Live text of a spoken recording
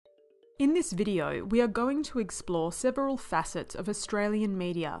In this video, we are going to explore several facets of Australian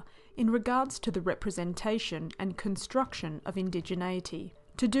media in regards to the representation and construction of Indigeneity.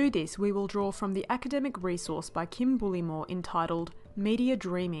 To do this, we will draw from the academic resource by Kim Bullimore entitled Media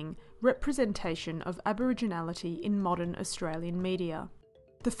Dreaming: Representation of Aboriginality in Modern Australian Media.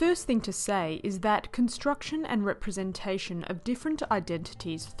 The first thing to say is that construction and representation of different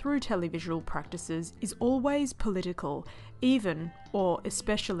identities through televisual practices is always political, even, or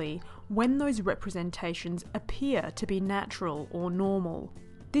especially, when those representations appear to be natural or normal.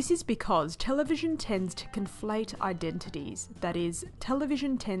 This is because television tends to conflate identities, that is,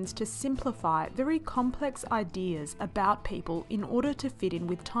 television tends to simplify very complex ideas about people in order to fit in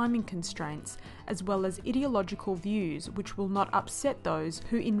with timing constraints, as well as ideological views which will not upset those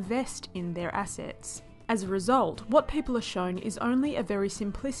who invest in their assets. As a result, what people are shown is only a very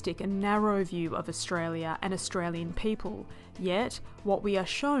simplistic and narrow view of Australia and Australian people, yet what we are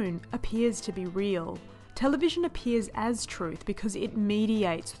shown appears to be real. Television appears as truth because it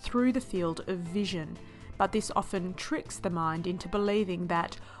mediates through the field of vision, but this often tricks the mind into believing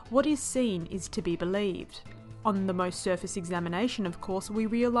that what is seen is to be believed. On the most surface examination, of course, we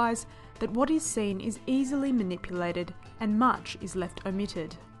realise that what is seen is easily manipulated and much is left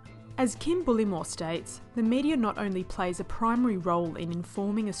omitted. As Kim Bullimore states, the media not only plays a primary role in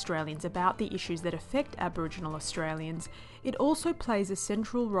informing Australians about the issues that affect Aboriginal Australians, it also plays a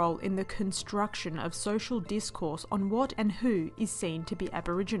central role in the construction of social discourse on what and who is seen to be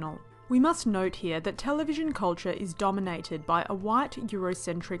Aboriginal. We must note here that television culture is dominated by a white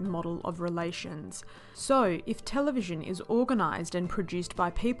Eurocentric model of relations. So, if television is organised and produced by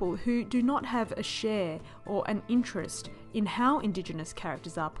people who do not have a share or an interest in how Indigenous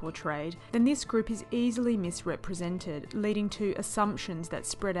characters are portrayed, then this group is easily misrepresented, leading to assumptions that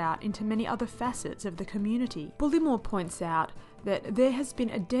spread out into many other facets of the community. Bullimore points out that there has been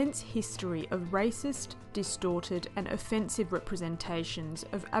a dense history of racist, distorted and offensive representations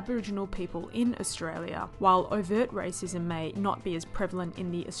of Aboriginal people in Australia. While overt racism may not be as prevalent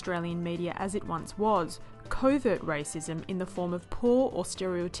in the Australian media as it once was, covert racism in the form of poor or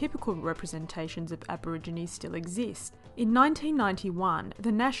stereotypical representations of Aborigines still exist. In 1991,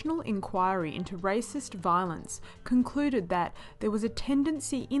 the National Inquiry into Racist Violence concluded that there was a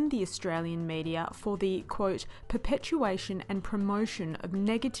tendency in the Australian media for the, quote, perpetuation and promotion of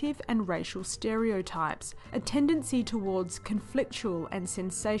negative and racial stereotypes, a tendency towards conflictual and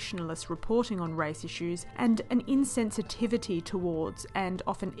sensationalist reporting on race issues, and an insensitivity towards, and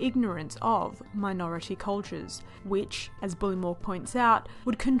often ignorance of, minority cultures, which, as Bullimore points out,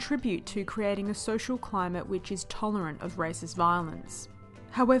 would contribute to creating a social climate which is tolerant of racist violence.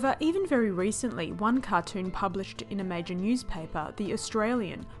 However, even very recently, one cartoon published in a major newspaper, The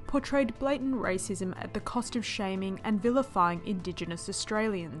Australian, portrayed blatant racism at the cost of shaming and vilifying Indigenous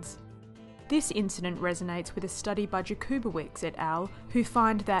Australians. This incident resonates with a study by Jakubowicz et al., who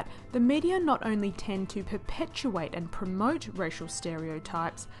find that the media not only tend to perpetuate and promote racial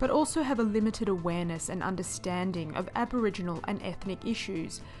stereotypes, but also have a limited awareness and understanding of Aboriginal and ethnic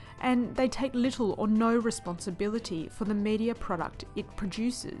issues, and they take little or no responsibility for the media product it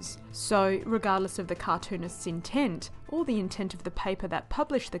produces. So, regardless of the cartoonist's intent, or the intent of the paper that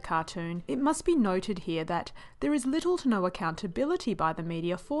published the cartoon, it must be noted here that there is little to no accountability by the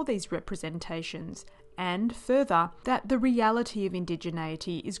media for these representations, and further, that the reality of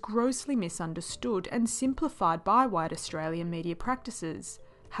Indigeneity is grossly misunderstood and simplified by white Australian media practices.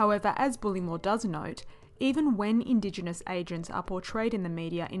 However, as Bullimore does note, even when Indigenous agents are portrayed in the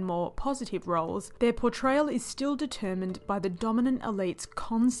media in more positive roles, their portrayal is still determined by the dominant elite's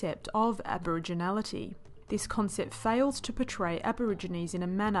concept of Aboriginality. This concept fails to portray Aborigines in a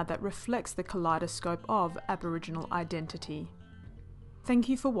manner that reflects the kaleidoscope of Aboriginal identity. Thank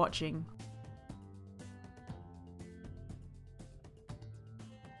you for watching.